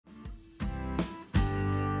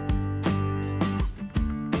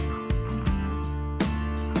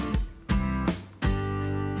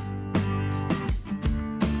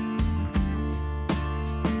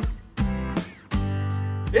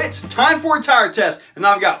It's time for a tire test, and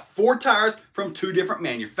I've got 4 tires from 2 different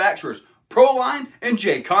manufacturers, Proline and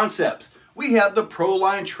JConcepts. We have the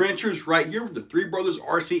Proline Trenchers right here with the 3 Brothers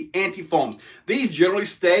RC anti-foams. These generally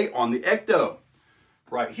stay on the Ecto.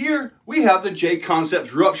 Right here, we have the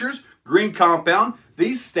JConcepts Ruptures, green compound.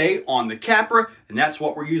 These stay on the Capra, and that's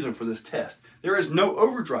what we're using for this test. There is no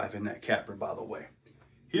overdrive in that Capra, by the way.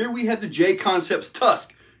 Here we have the JConcepts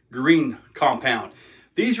Tusk, green compound.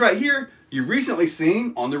 These right here, you've recently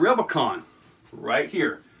seen on the Rebelcon, right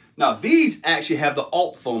here. Now these actually have the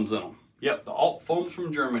alt foams in them. Yep, the alt foams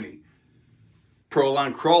from Germany.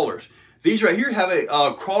 Proline Krawlers. These right here have a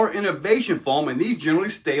Krawler innovation foam, and these generally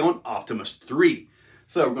stay on Optimus 3.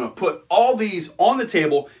 So we're going to put all these on the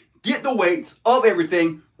table, get the weights of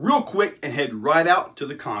everything real quick, and head right out to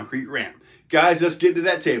the concrete ramp. Guys, let's get to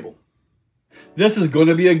that table. This is going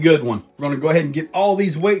to be a good one. We're going to go ahead and get all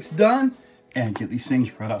these weights done and get these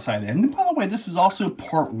things right outside. And then, by the way, this is also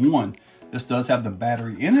part 1. This does have the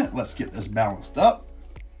battery in it. Let's get this balanced up.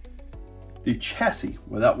 The chassis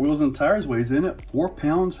without wheels and tires weighs in at 4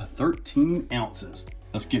 pounds 13 ounces.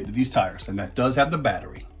 Let's get to these tires, and that does have the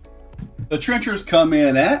battery. The trenchers come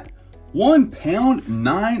in at 1 pound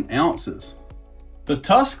 9 ounces. The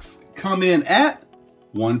tusks come in at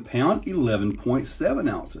 1 pound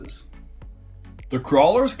 11.7 ounces. The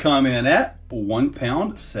Krawlers come in at 1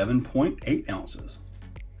 pound 7.8 ounces.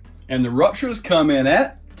 And the Ruptures come in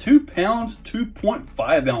at 2 pounds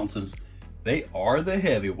 2.5 ounces. They are the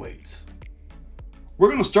heavyweights. We're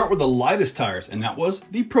going to start with the lightest tires, and that was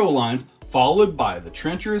the Prolines, followed by the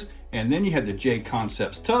Trenchers, and then you had the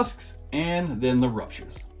JConcepts Tusks, and then the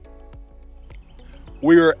Ruptures.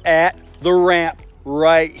 We're at the ramp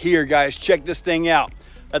right here, guys. Check this thing out.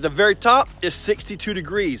 At the very top is 62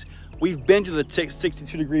 degrees. We've been to the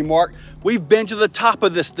 62 degree mark. We've been to the top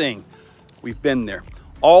of this thing. We've been there.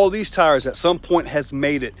 All these tires at some point has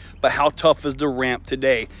made it, but how tough is the ramp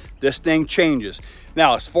today? This thing changes.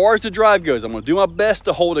 Now, as far as the drive goes, I'm gonna do my best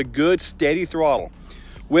to hold a good steady throttle.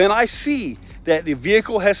 When I see that the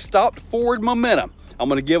vehicle has stopped forward momentum, I'm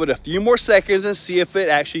gonna give it a few more seconds and see if it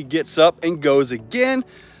actually gets up and goes again.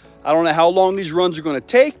 I don't know how long these runs are gonna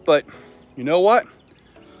take, but you know what?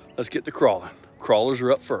 Let's get the crawling. Crawlers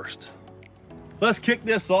are up first. Let's kick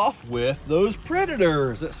this off with those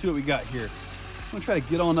Predators. Let's see what we got here. I'm gonna try to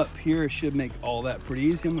get on up here. It should make all that pretty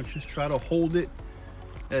easy. I'm gonna just try to hold it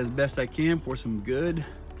as best I can for some good,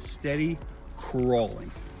 steady crawling.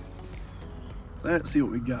 Let's see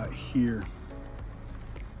what we got here.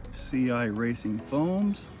 CI Racing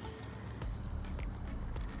Foams.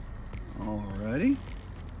 Alrighty.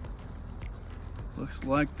 Looks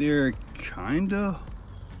like they're kinda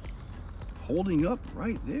holding up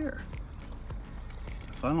right there.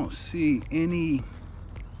 If I don't see any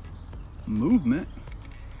movement,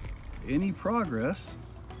 any progress,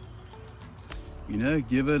 you know,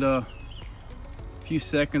 give it a few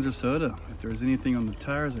seconds or so to, if there's anything on the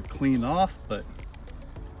tires, to clean off, but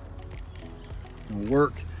it'll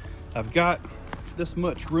work. I've got this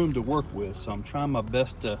much room to work with, so I'm trying my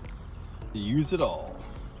best to use it all.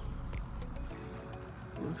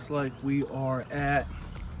 Looks like we are at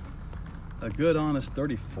a good honest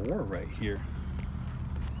 34 right here.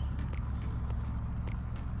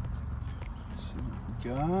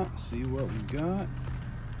 See what we got.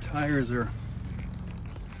 Tires are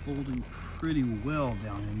holding pretty well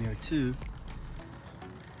down in there too.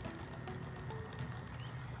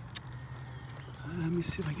 Let me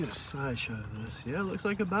see if I get a side shot of this. Yeah, it looks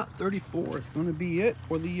like about 34 is going to be it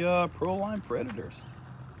for the Proline Predators.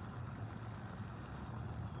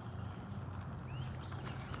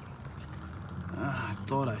 I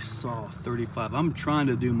thought I saw 35. I'm trying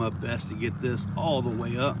to do my best to get this all the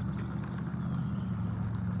way up.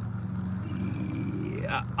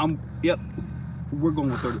 Yeah, yep, we're going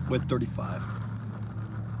with 35.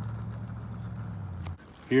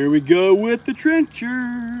 Here we go with the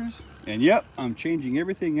Trenchers. And yep, I'm changing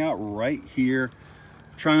everything out right here.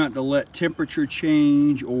 Try not to let temperature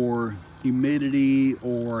change or humidity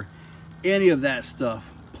or any of that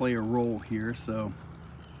stuff play a role here. So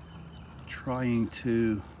trying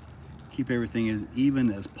to keep everything as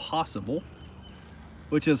even as possible,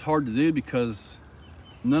 which is hard to do because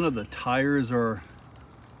none of the tires are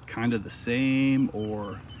kind of the same,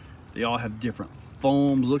 or they all have different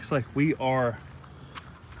foams. Looks like we are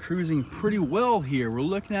cruising pretty well here. We're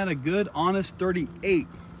looking at a good honest 38.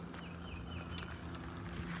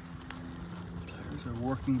 Tires are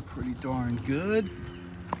working pretty darn good.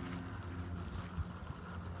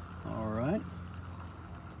 All right.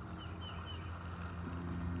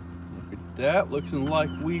 Look at that. Looking like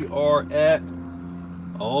we are at,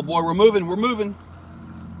 oh boy, we're moving.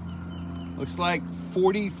 Looks like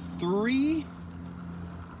 43,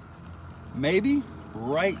 maybe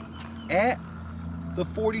right at the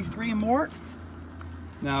 43 mark.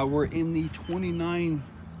 Now we're in the 29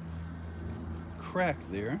 crack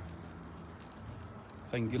there.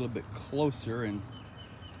 If I can get a little bit closer and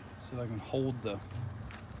so I can hold the,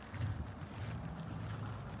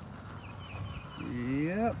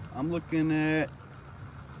 yep, I'm looking at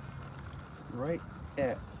right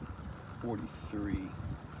at 43.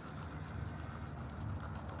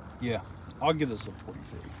 Yeah, I'll give this a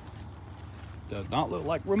 43. Does not look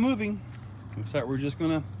like we're moving. Looks like we're just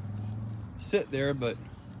gonna sit there, but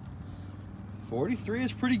 43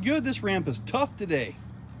 is pretty good. This ramp is tough today.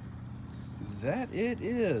 That it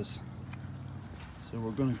is. So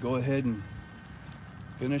we're gonna go ahead and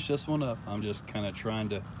finish this one up. I'm just kind of trying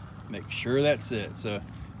to make sure that's it. So,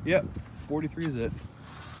 yep, 43 is it.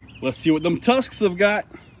 Let's see what them tusks have got.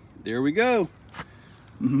 There we go.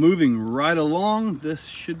 Moving right along. This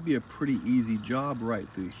should be a pretty easy job right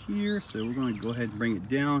through here. So we're going to go ahead and bring it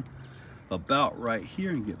down about right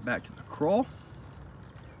here and get back to the crawl.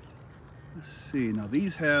 Let's see. Now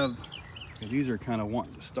these have, okay, these are kind of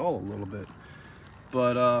wanting to stall a little bit,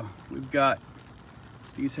 but we've got,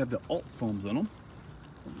 these have the alt foams in them.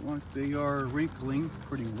 They are wrinkling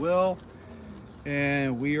pretty well,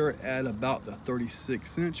 and we are at about the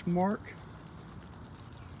 36-inch mark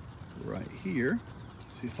right here.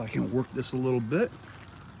 See if I can work this a little bit.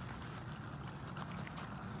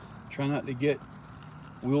 Try not to get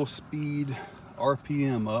wheel speed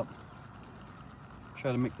RPM up.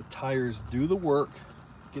 Try to make the tires do the work,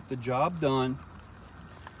 get the job done.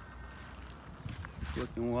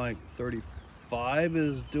 Looking like 35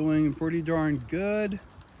 is doing pretty darn good.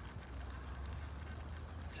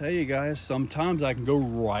 Tell you guys, sometimes I can go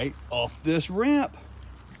right off this ramp,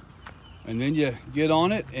 and then you get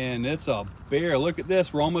on it and it's a bear. Look at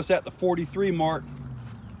this, we're almost at the 43 mark.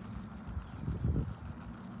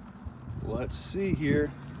 Let's see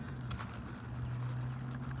here.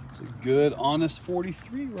 It's a good honest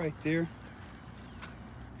 43 right there.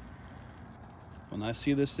 When I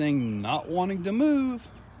see this thing not wanting to move,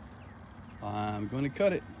 I'm going to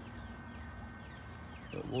cut it.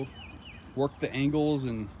 But we'll work the angles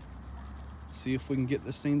and see if we can get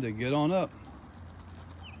this thing to get on up.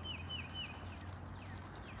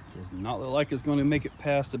 Does not look like it's going to make it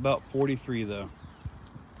past about 43 though.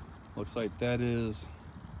 Looks like that is,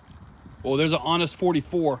 oh, there's an honest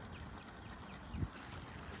 44.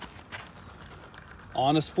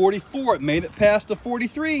 Honest 44, it made it past the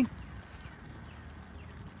 43.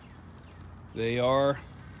 They are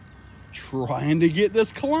trying to get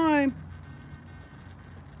this climb.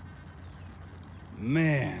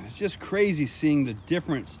 Man, it's just crazy seeing the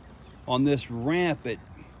difference on this ramp at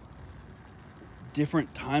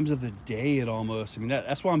different times of the day. It almost, I mean,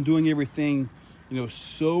 that's why I'm doing everything, you know,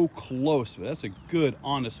 so close. But that's a good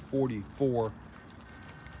honest 44.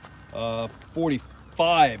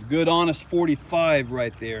 45, good honest 45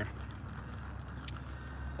 right there.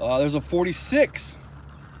 There's a 46.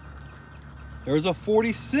 There's a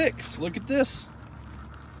 46. Look at this.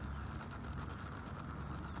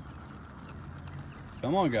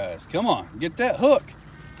 Come on, guys. Come on. Get that hook.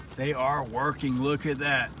 They are working. Look at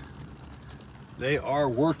that. They are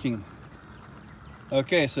working.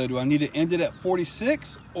 Okay, so do I need to end it at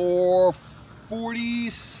 46 or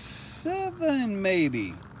 47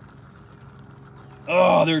 maybe?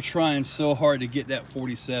 Oh, they're trying so hard to get that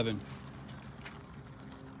 47.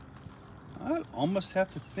 I almost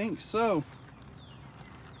have to think so.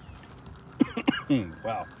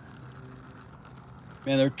 Wow.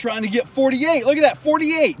 Man, they're trying to get 48. Look at that,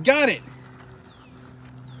 48. Got it.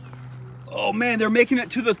 Oh, man, they're making it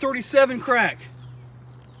to the 37 crack.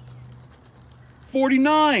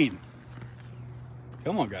 49.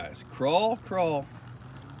 Come on, guys. Crawl, crawl.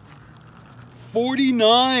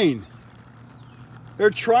 49. They're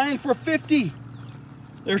trying for 50.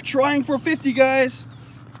 They're trying for 50, guys.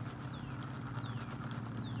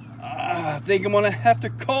 I think I'm going to have to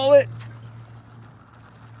call it.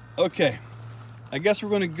 Okay. I guess we're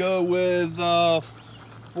going to go with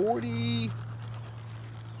 40.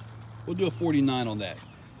 We'll do a 49 on that.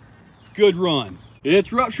 Good run.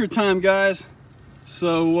 It's rupture time, guys.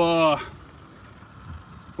 So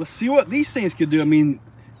let's see what these things could do. I mean,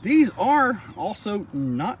 these are also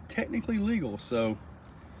not technically legal. So,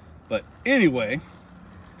 but anyway,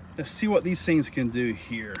 let's see what these things can do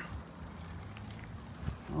here.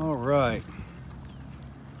 All right.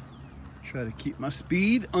 Try to keep my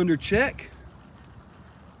speed under check.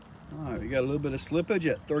 All right, we got a little bit of slippage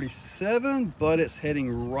at 37, but it's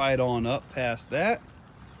heading right on up past that.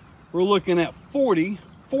 We're looking at 40,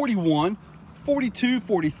 41, 42,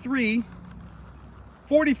 43.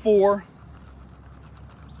 44.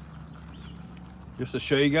 Just to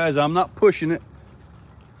show you guys, I'm not pushing it.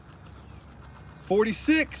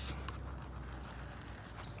 46.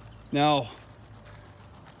 Now,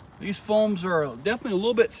 these foams are definitely a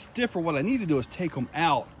little bit stiffer. What I need to do is take them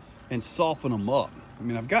out and soften them up. I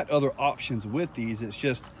mean, I've got other options with these. It's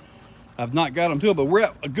just, I've not got them to it, but we're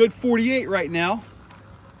at a good 48 right now.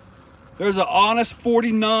 There's an honest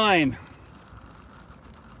 49.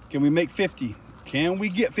 Can we make 50? Can we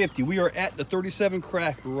get 50? We are at the 37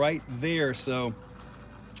 crack right there. So,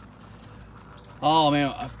 oh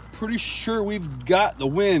man, I'm pretty sure we've got the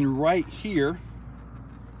win right here.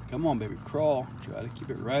 Come on, baby, crawl. Try to keep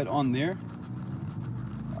it right on there.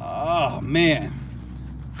 Oh man,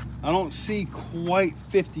 I don't see quite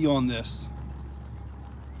 50 on this.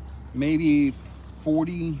 Maybe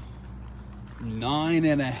 49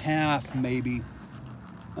 and a half, maybe.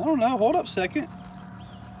 I don't know, hold up a second.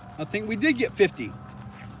 I think we did get 50.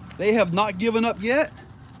 They have not given up yet.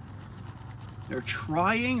 They're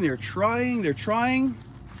trying, they're trying, they're trying.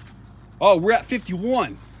 Oh, we're at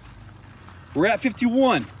 51. We're at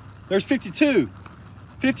 51. There's 52,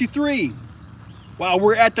 53. Wow,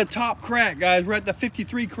 we're at the top crack, guys. We're at the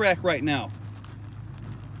 53 crack right now.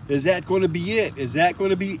 Is that going to be it? Is that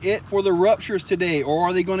going to be it for the Ruptures today? Or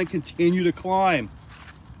are they going to continue to climb?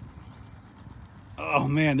 Oh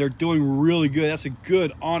man, they're doing really good. That's a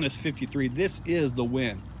good, honest 53. This is the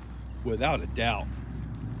win, without a doubt.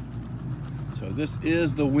 So this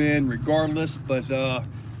is the win regardless, but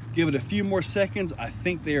give it a few more seconds. I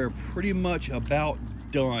think they are pretty much about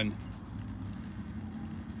done.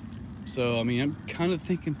 So, I mean, I'm kind of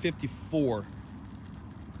thinking 54.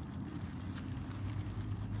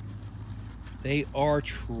 They are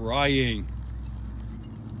trying.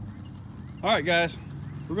 All right, guys,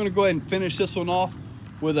 we're gonna go ahead and finish this one off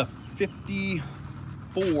with a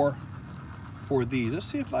 54 for these. Let's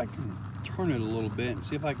see if I can turn it a little bit and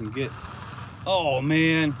see if I can get, oh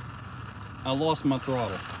man, I lost my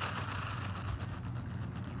throttle.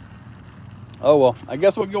 Oh well, I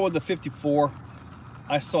guess we'll go with the 54.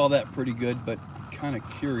 I saw that pretty good, but kind of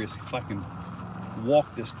curious if I can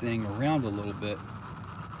walk this thing around a little bit.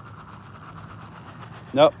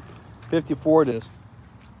 Nope, 54 it is.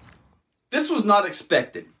 This was not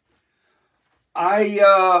expected.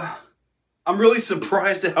 I'm really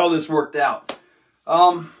surprised at how this worked out.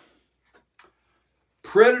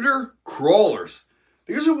 Predator Krawlers.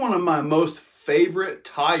 These are one of my most favorite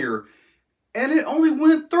tire, and it only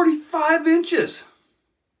went 35 inches.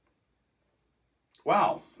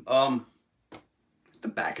 Wow. The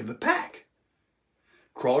back of the pack.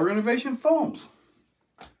 Krawler Innovation foams.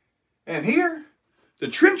 And here, the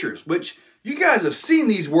Trenchers, which you guys have seen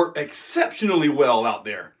these work exceptionally well out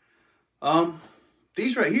there.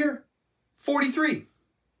 These right here, 43.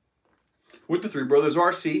 With the Three Brothers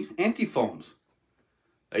RC anti-foams.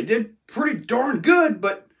 They did pretty darn good,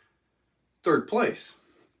 but third place.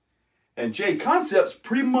 And JConcepts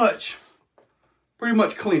pretty much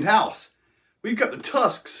cleaned house. We've got the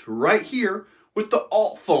Tusks right here with the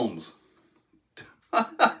alt foams.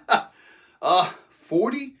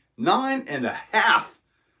 49 and a half.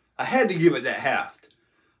 I had to give it that half.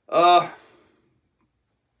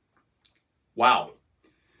 Wow.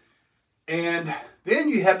 And then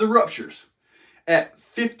you have the Ruptures at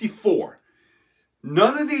 54.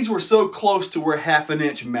 None of these were so close to where half an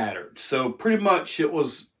inch mattered. So pretty much it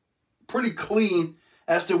was pretty clean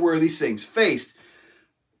as to where these things faced.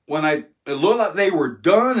 When it looked like they were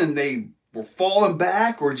done and they were falling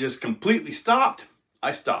back or just completely stopped,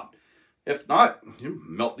 I stopped. If not, you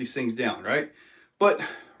melt these things down, right? But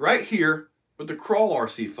right here with the Crawl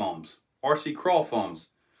RC foams, RC Crawl foams,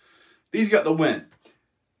 these got the win.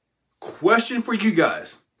 Question for you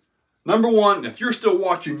guys. Number one, if you're still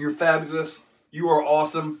watching, you're fabulous. You are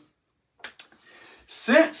awesome.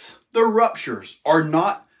 Since the Ruptures are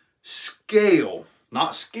not scale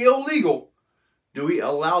legal, do we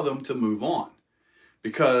allow them to move on?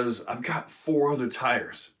 Because I've got 4 other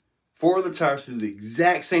tires. 4 other tires to do the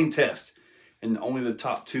exact same test. And only the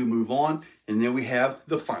top 2 move on. And then we have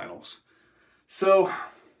the finals. So,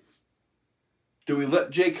 do we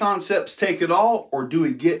let JConcepts take it all? Or do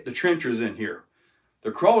we get the Trenchers in here?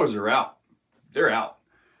 The Krawlers are out. They're out.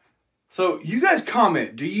 So, you guys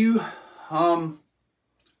comment. Do you... I'm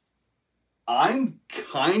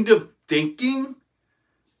kind of thinking...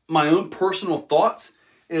 My own personal thoughts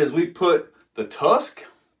is we put the Tusk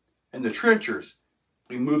and the Trenchers,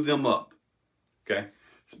 we move them up, okay?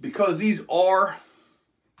 Because these are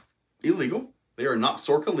illegal. They are not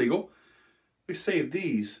Sorca legal. We save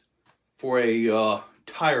these for a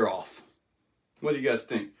tire off. What do you guys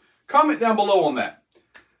think? Comment down below on that.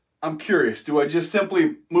 I'm curious, do I just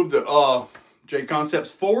simply move the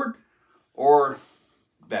JConcepts forward or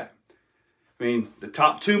that? I mean, the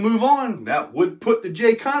top two move on. That would put the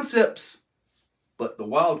JConcepts, but the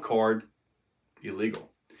wild card,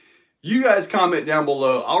 illegal. You guys comment down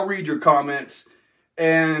below. I'll read your comments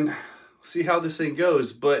and see how this thing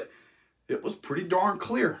goes, but it was pretty darn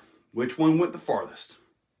clear which one went the farthest.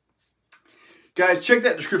 Guys, check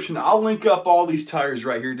that description. I'll link up all these tires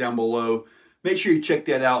right here down below. Make sure you check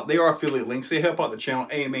that out. They are affiliate links. They help out the channel.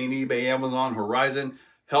 AMA and eBay, Amazon, Horizon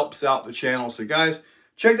helps out the channel. So guys,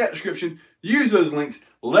 check that description. Use those links.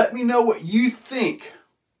 Let me know what you think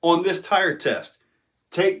on this tire test.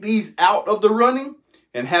 Take these out of the running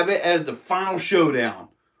and have it as the final showdown.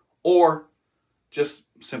 Or just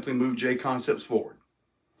simply move JConcepts forward.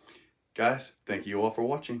 Guys, thank you all for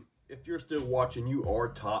watching. If you're still watching, you are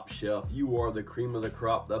top shelf. You are the cream of the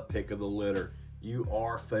crop, the pick of the litter. You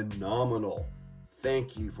are phenomenal.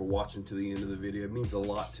 Thank you for watching to the end of the video. It means a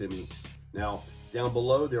lot to me. Now, down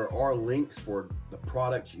below, there are links for the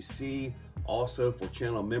products you see. Also for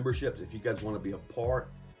channel memberships, if you guys want to be a part.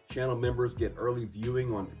 Channel members get early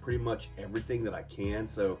viewing on pretty much everything that I can.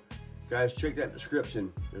 So, guys, check that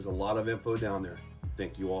description. There's a lot of info down there.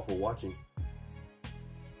 Thank you all for watching.